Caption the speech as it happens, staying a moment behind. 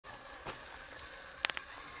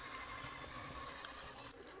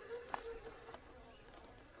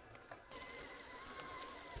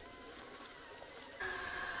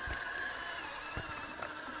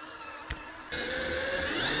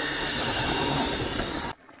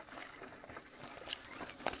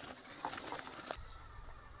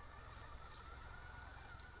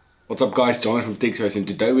What's up guys, John from Texas, and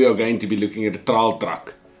today we are going to be looking at a trial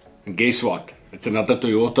truck. And guess what? It's another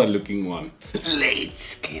Toyota looking one.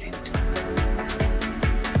 Let's get into it.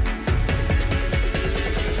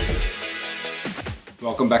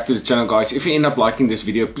 Welcome back to the channel guys. If you end up liking this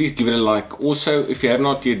video, please give it a like. Also, if you have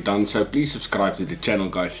not yet done so, please subscribe to the channel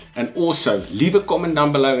guys. And also, leave a comment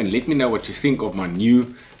down below and let me know what you think of my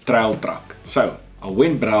new trail truck. So, I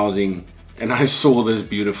went browsing and I saw this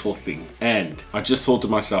beautiful thing. And I just thought to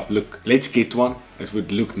myself, look, let's get one. It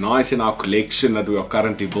would look nice in our collection that we are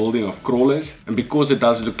currently building of crawlers. And because it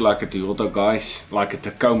does look like a Toyota guys, like a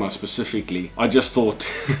Tacoma specifically, I just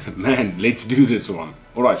thought, man, let's do this one.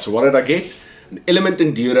 Alright, so what did I get? An Element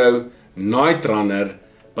Enduro Knightrunner,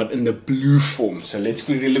 but in the blue form. So let's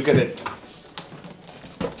quickly look at it.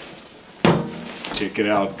 Check it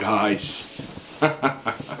out, guys.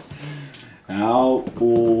 How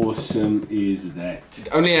awesome is that? It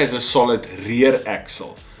only has a solid rear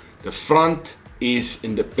axle. The front is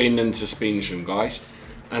independent suspension, guys.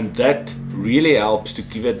 And that really helps to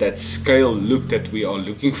give it that scale look that we are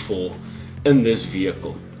looking for in this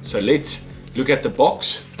vehicle. So let's look at the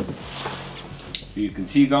box. You can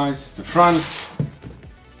see guys, the front,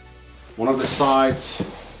 one of the sides,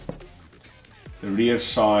 the rear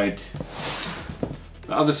side,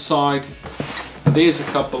 the other side. There's a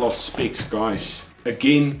couple of specs guys.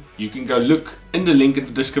 Again, you can go look in the link in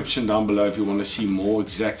the description down below if you want to see more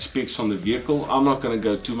exact specs on the vehicle. I'm not going to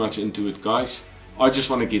go too much into it guys. I just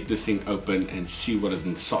want to get this thing open and see what is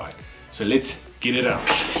inside. So let's get it out.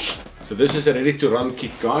 So this is a ready to run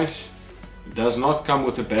kit guys. It does not come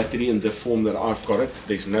with a battery in the form that I've got it.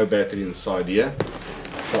 There's no battery inside here.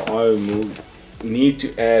 So I will need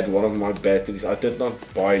to add one of my batteries. I did not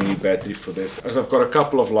buy a new battery for this, as I've got a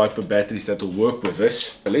couple of LiPo batteries that will work with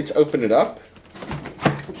this. So let's open it up.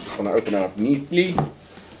 Just want to open it up neatly.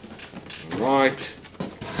 Right.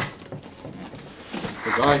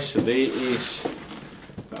 So guys, so there is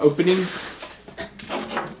the opening.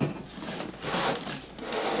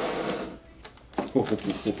 Let's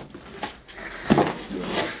do it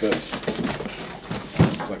like this.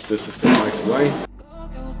 Like this is the right way.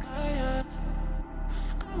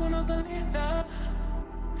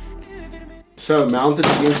 So mounted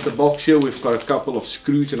against the box here, we've got a couple of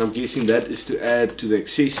screws, and I'm guessing that is to add to the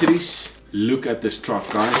accessories. Look at this truck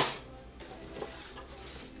guys.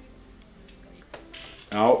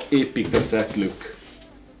 How epic does that look?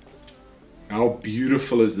 How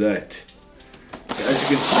beautiful is that? So as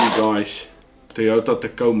you can see guys, Toyota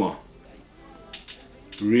Tacoma.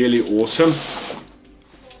 Really awesome.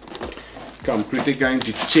 Okay, I'm quickly going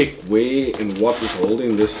to check where and what is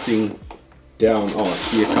holding this thing down. Oh, I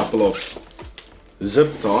see a couple of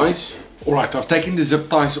zip ties. Alright, I've taken the zip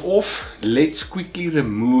ties off. Let's quickly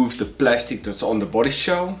remove the plastic that's on the body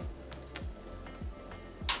shell.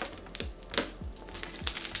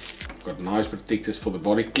 I've got nice protectors for the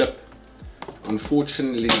body clip.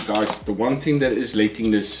 Unfortunately guys, the one thing that is letting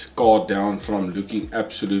this car down from looking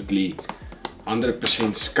absolutely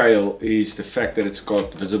 100% scale is the fact that it's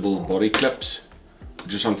got visible body clips,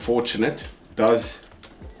 which is unfortunate. It does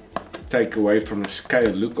take away from the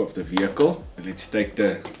scale look of the vehicle. Let's take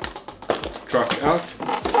the truck out.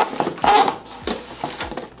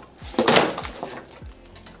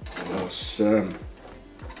 Awesome.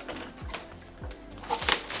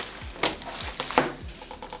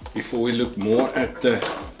 Before we look more at the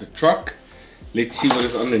truck, let's see what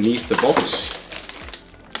is underneath the box.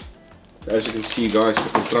 So as you can see guys, the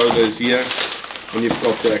controller is here, and you've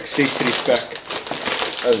got the accessory pack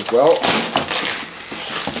as well.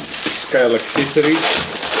 Scale accessories.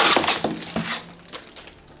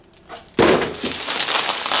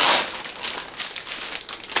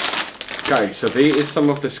 Okay, so there is some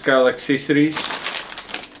of the scale accessories.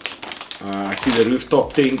 I see the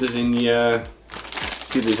rooftop tent is in here.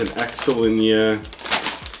 See there's an axle in here.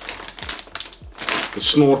 The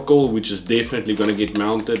snorkel, which is definitely going to get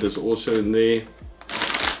mounted, is also in there.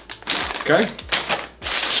 Okay.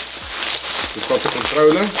 We've got the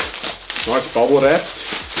controller. Nice bubble wrap.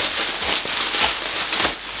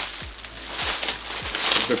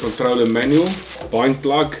 The controller manual. Bind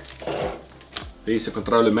plug. There's the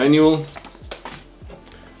controller manual.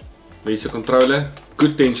 There's the controller.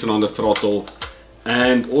 Good tension on the throttle.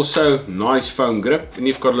 And also nice foam grip. And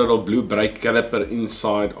you've got a little blue brake caliper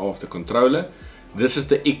inside of the controller. This is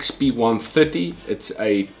the XP130. It's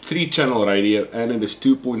a 3-channel radio and it is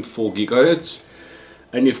 2.4 gigahertz.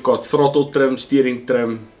 And you've got throttle trim, steering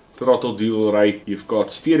trim, throttle dual rate. You've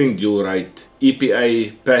got steering dual rate,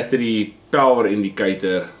 EPA, battery, power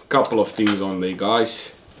indicator, couple of things on there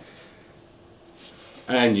guys.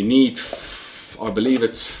 And you need I believe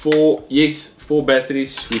it's 4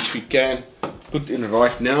 batteries, which we can put in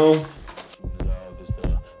right now.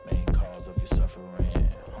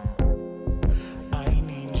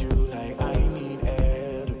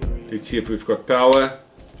 Let's see if we've got power.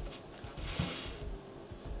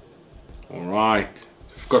 Alright,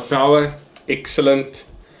 we've got power, excellent.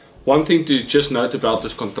 One thing to just note about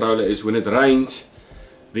this controller is when it rains,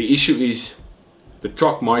 the issue is the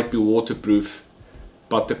truck might be waterproof,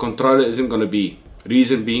 but the controller isn't going to be.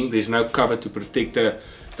 Reason being, there's no cover to protect the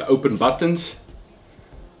open buttons.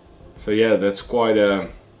 So yeah, that's quite a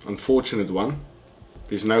unfortunate one.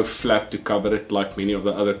 There's no flap to cover it like many of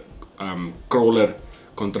the other crawler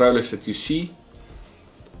controllers that you see.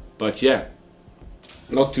 But yeah,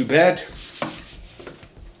 not too bad.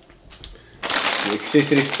 The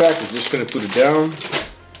accessories pack, we're just going to put it down.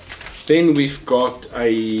 Then we've got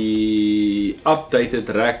a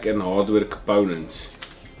updated rack and hardware components.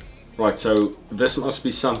 Right, so this must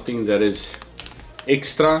be something that is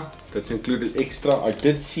extra, that's included extra. I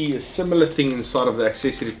did see a similar thing inside of the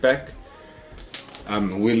accessory pack.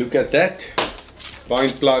 We'll look at that. Line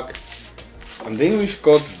plug. And then we've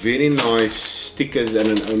got very nice stickers and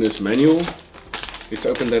an owner's manual. Let's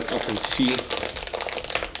open that up and see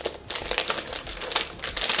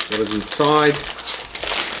what is inside.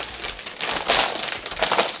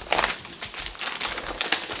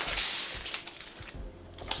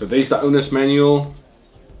 So there's the owner's manual.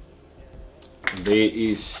 There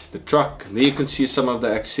is the truck. There you can see some of the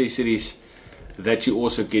accessories that you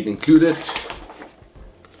also get included.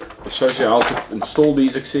 It shows you how to install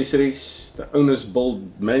these accessories. The owner's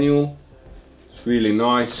build manual. It's really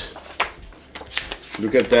nice.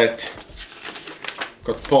 Look at that.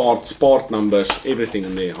 Got parts, part numbers, everything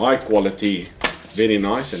in there. High quality. Very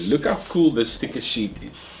nice. And look how cool this sticker sheet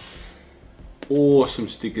is. Awesome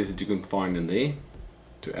stickers that you can find in there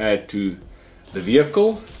to add to the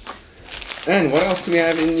vehicle. And what else do we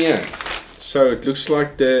have in here? So it looks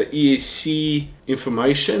like the ESC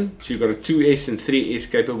information. So you've got a 2S and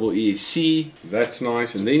 3S capable ESC. That's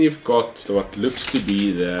nice. And then you've got what looks to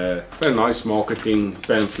be a nice marketing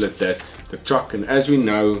pamphlet that the truck, and as we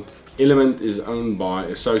know, Element is owned by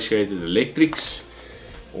Associated Electrics,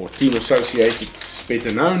 or Team Associated,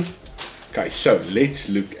 better known. Okay, so let's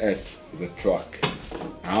look at the truck.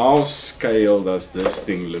 How scale does this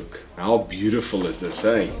thing look? How beautiful is this,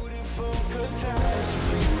 eh?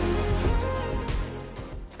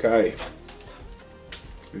 Okay,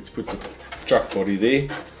 let's put the truck body there.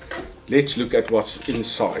 Let's look at what's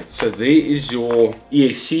inside. So there is your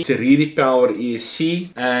ESC. It's a really powered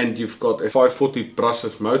ESC, and you've got a 540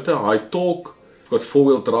 brushless motor, high torque. You've got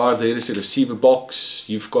four-wheel drive. There is a receiver box.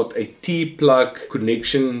 You've got a T-plug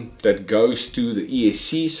connection that goes to the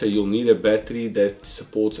ESC, so you'll need a battery that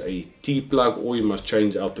supports a T-plug, or you must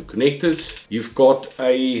change out the connectors. You've got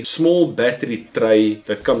a small battery tray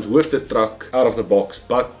that comes with the truck out of the box,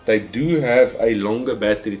 but they do have a longer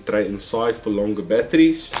battery tray inside for longer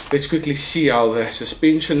batteries. Let's quickly see how the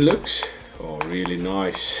suspension looks. Oh, really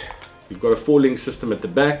nice. You've got a 4-link system at the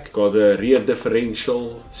back, got a rear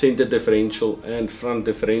differential, center differential and front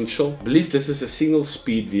differential. I believe this is a single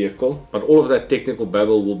speed vehicle, but all of that technical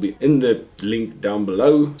babble will be in the link down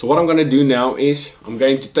below. So what I'm going to do now is I'm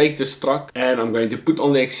going to take this truck and I'm going to put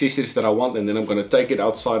on the accessories that I want, and then I'm going to take it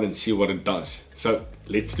outside and see what it does. So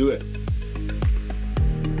let's do it.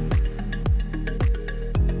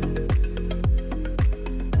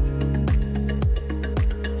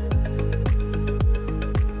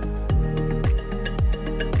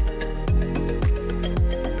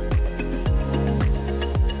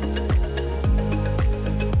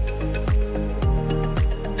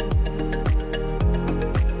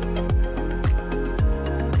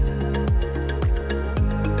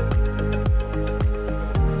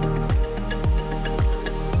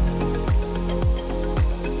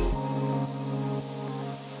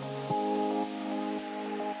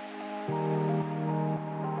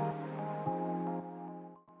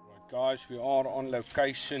 Guys, we are on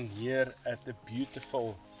location here at the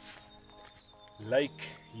beautiful lake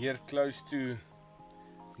here close to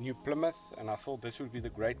New Plymouth, and I thought this would be the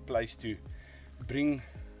great place to bring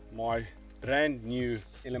my brand new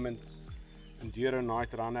Element Enduro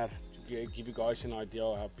Knightrunner to give you guys an idea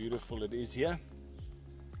how beautiful it is here.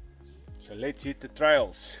 So let's hit the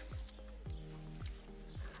trails.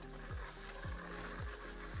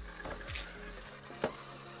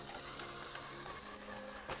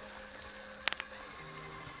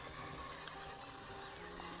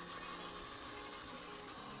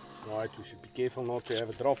 Right, we should be careful not to have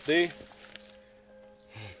a drop there.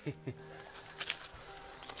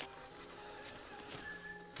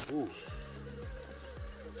 Ooh.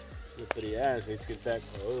 Slippery ass. Let's get back.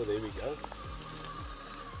 Oh, there we go.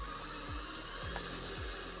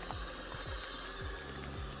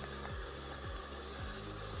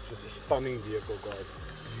 Just a stunning vehicle, guys.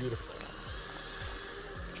 Beautiful.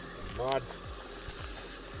 Mud.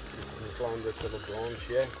 You can climb this little branch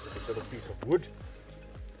here with this little piece of wood.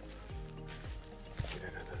 Get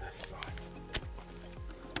it to this side.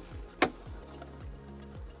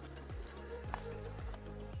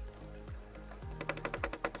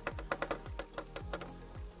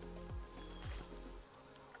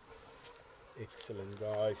 Excellent,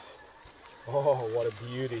 guys. Oh, what a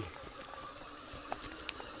beauty.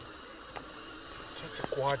 Such a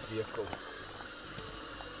quiet vehicle.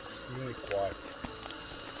 Extremely quiet.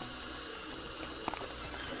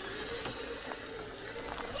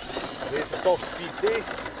 There's a top speed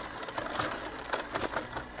test.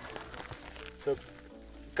 So, a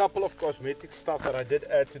couple of cosmetic stuff that I did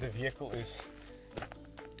add to the vehicle is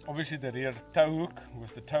obviously the rear tow hook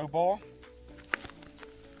with the tow bar.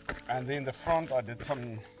 And then the front I did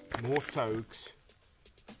some more tow hooks.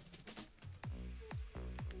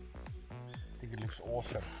 I think it looks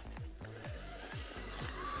awesome.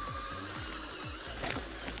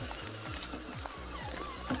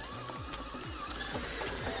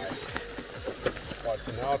 Right,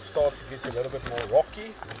 so now it starts to get a little bit more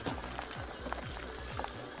rocky.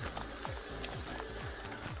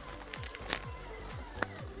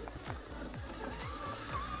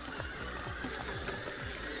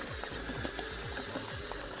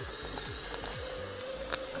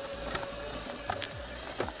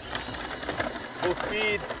 Full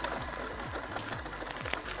speed.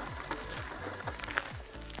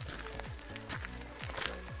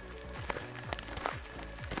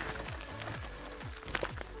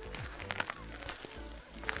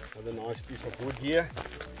 Another nice piece of wood here.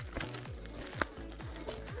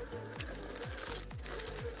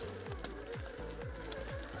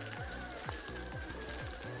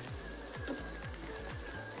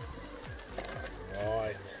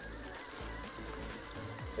 Right.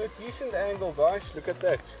 So decent angle, guys. Look at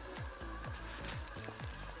that.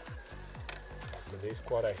 So there's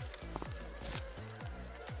quite a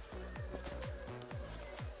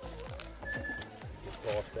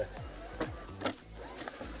past that.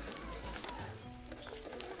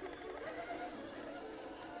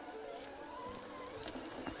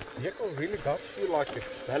 The vehicle really does feel like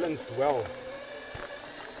it's balanced well.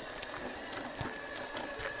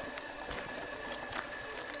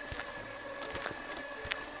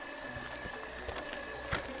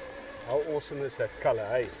 How awesome is that color,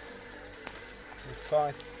 eh? This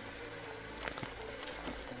side.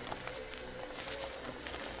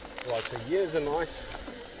 Right, so here's a nice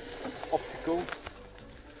obstacle.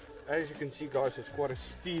 As you can see, guys, it's quite a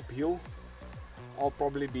steep hill. I'll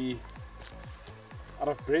probably be out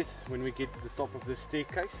of breath when we get to the top of this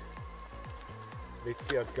staircase. Let's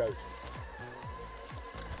see how it goes.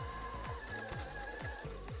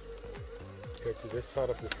 Go to this side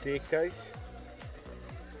of the staircase.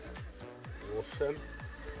 Awesome.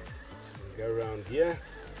 Go around here,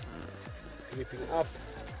 creeping up.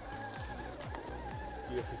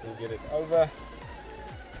 See if we can get it over.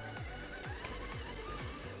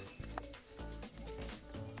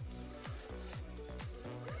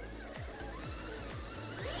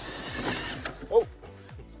 Oh,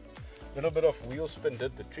 a little bit of wheel spin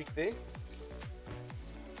did the trick there.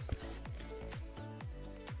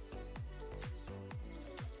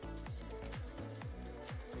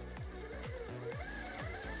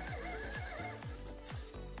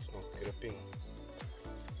 Gripping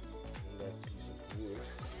on that piece of wood.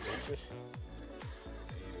 There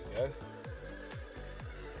we go.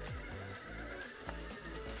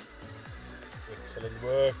 Excellent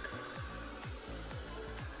work.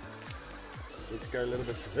 Let's go a little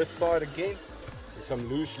bit to this side again. There's some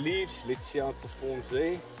loose leaves. Let's see how it performs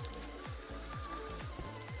there.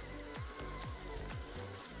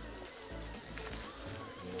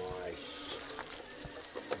 Nice.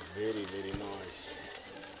 Very, very nice.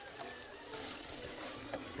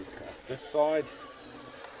 Let's go up this side.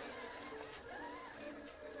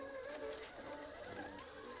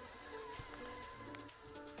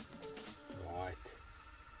 Right.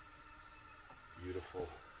 Beautiful.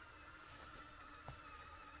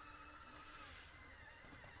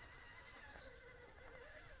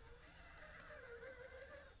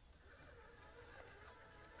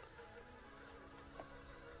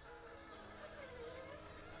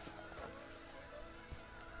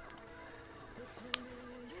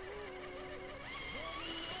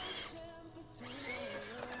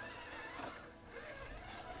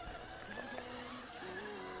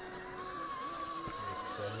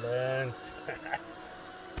 Excellent.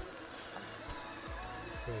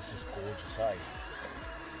 This is gorgeous, eh?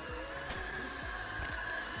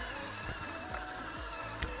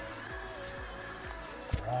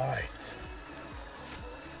 Right.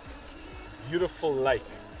 Beautiful lake.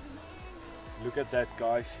 Look at that,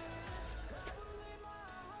 guys.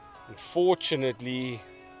 Unfortunately,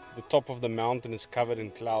 the top of the mountain is covered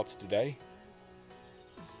in clouds today.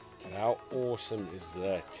 But how awesome is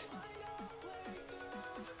that?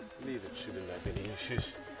 I believe it shouldn't have any issues.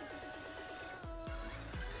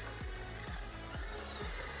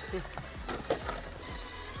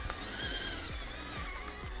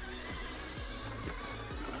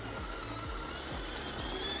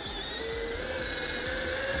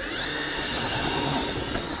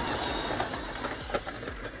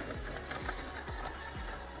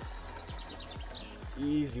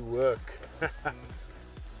 Easy work.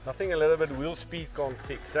 Nothing a little bit wheel speed can't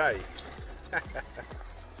fix, eh?